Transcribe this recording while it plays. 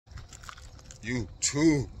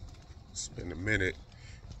YouTube. It's been a minute,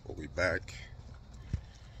 but we back.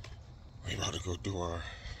 We about to go do our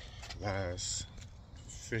last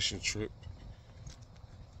fishing trip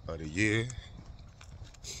of the year.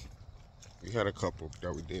 We had a couple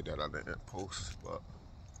that we did that I didn't post, but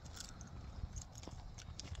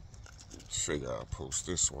figure I'll post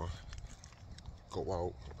this one. Go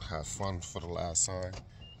out, have fun for the last time.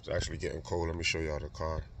 It's actually getting cold. Let me show y'all the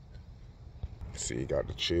car. See, you got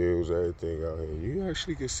the chills, everything out here. You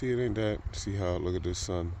actually can see it in that. See how, look at the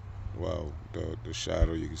sun. Wow, the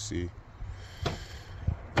shadow you can see.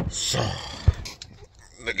 So,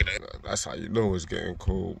 look at that. That's how you know it's getting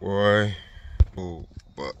cold, boy. Oh,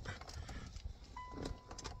 but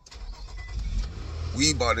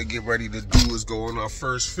we about to get ready to do is go on our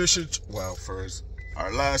first fishing,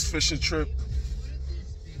 our last fishing trip.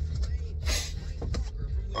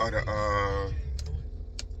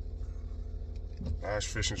 Last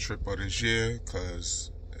fishing trip of this year,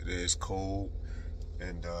 cause it is cold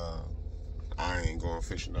and I ain't going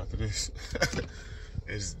fishing after this.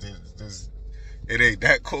 It ain't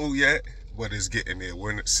that cold yet, but it's getting there.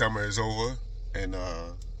 When summer is over, and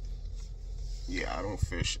yeah, I don't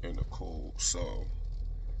fish in the cold, so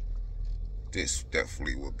this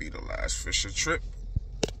definitely will be the last fishing trip.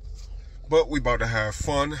 But we about to have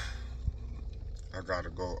fun. I gotta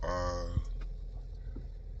go.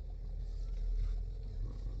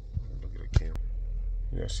 Look at the camera.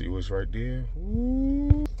 Yeah, see what's right there?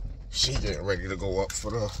 Ooh. She getting ready to go up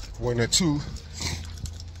for the winter too.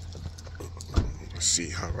 Let's see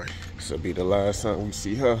how right. This will be the last time we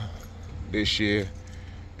see her this year,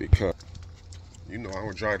 because you know I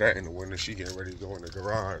don't drive that in the winter. She getting ready to go in the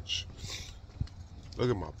garage. Look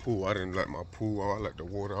at my pool. I didn't let my pool out. I let the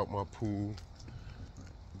water out my pool.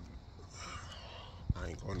 I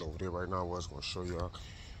ain't going over there right now. I was gonna show y'all.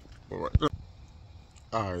 But right there.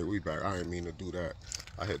 All right, we back. I didn't mean to do that.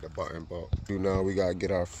 I hit the button, but now we gotta get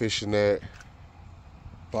our fishing net,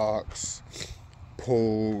 box,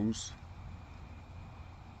 poles.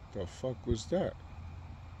 The fuck was that?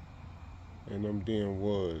 And them damn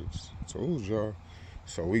woods. Told y'all.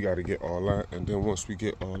 So we gotta get all that, and then once we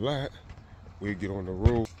get all that, we get on the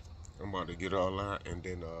road. I'm about to get all that, and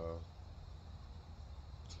then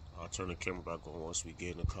I'll turn the camera back on once we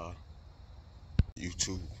get in the car.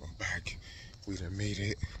 YouTube, I'm back. We done made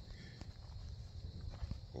it.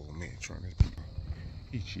 Oh man, trying to.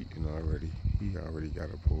 He cheating already. He already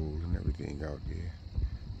got a pole and everything out there.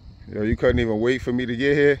 Yo, you couldn't even wait for me to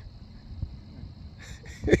get here.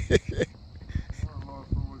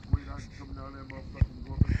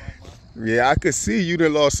 Yeah, I could see you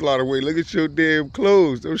done lost a lot of weight. Look at your damn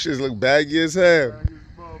clothes. Those shits look baggy as hell.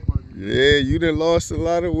 Yeah, you done lost a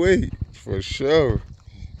lot of weight. For sure.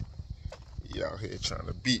 He out here trying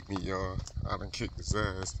to beat me, y'all. I done kicked his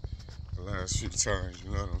ass the last few times,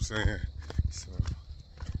 you know what I'm saying? So,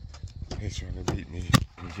 he's trying to beat me.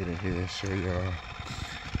 Let me get in here and show y'all.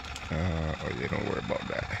 Oh yeah, don't worry about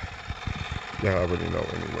that. Y'all already know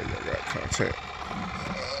anyway, y'all got content.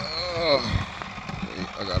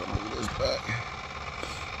 I gotta move this back.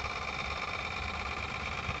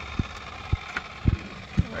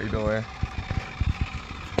 How you doing?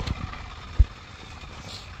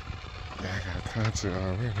 Yeah, I got content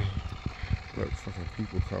already. Look, fucking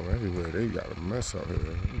people come everywhere. They got a mess out here.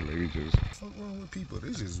 Maybe just what's wrong with people?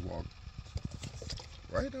 They just walk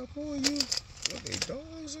right up on you with their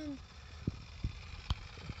dogs and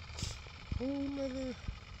whole nother.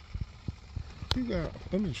 You got.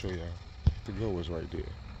 Let me show y'all. The girl was right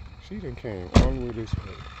there. She done came all the way this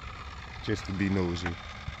way just to be nosy.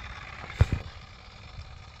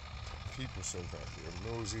 People so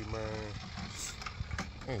goddamn nosy, man.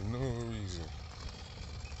 Ain't no reason.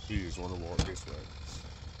 She just wanna walk this way.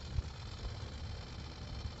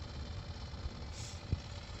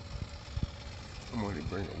 I'm only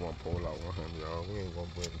bringing one pole out with him, y'all. We ain't gonna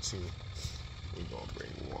bring two. We gonna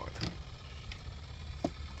bring one.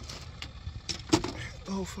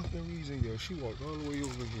 No fucking reason, yo. She walked all the way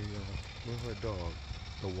over here, y'all, with her dog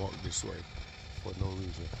to walk this way for no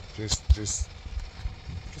reason. Just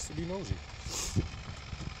to be nosy.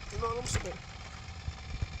 You know what I'm saying?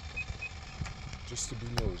 Just to be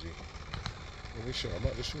nosy. Let me show. I'm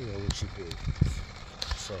about to show y'all what she did.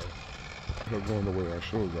 So, her going the way I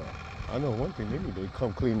showed y'all. I know one thing. They need to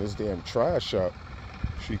come clean this damn trash up.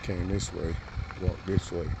 She came this way, walked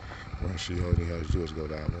this way, when she only has to do is go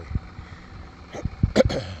that way.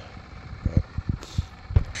 But,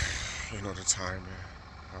 you know the timing,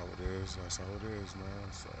 how it is. That's how it is,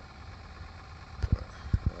 man. So,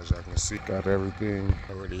 as y'all can see, got everything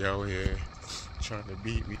already out here trying to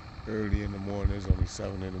beat me early in the morning. It's only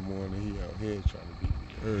 7 in the morning. He out here trying to beat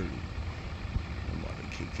me early.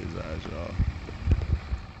 kick his ass, y'all.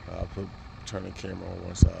 I'll turn the camera on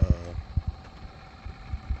once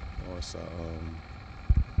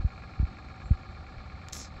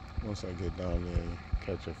I get down there and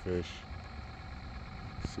catch a fish.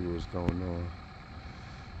 See what's going on.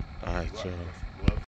 Alright, y'all.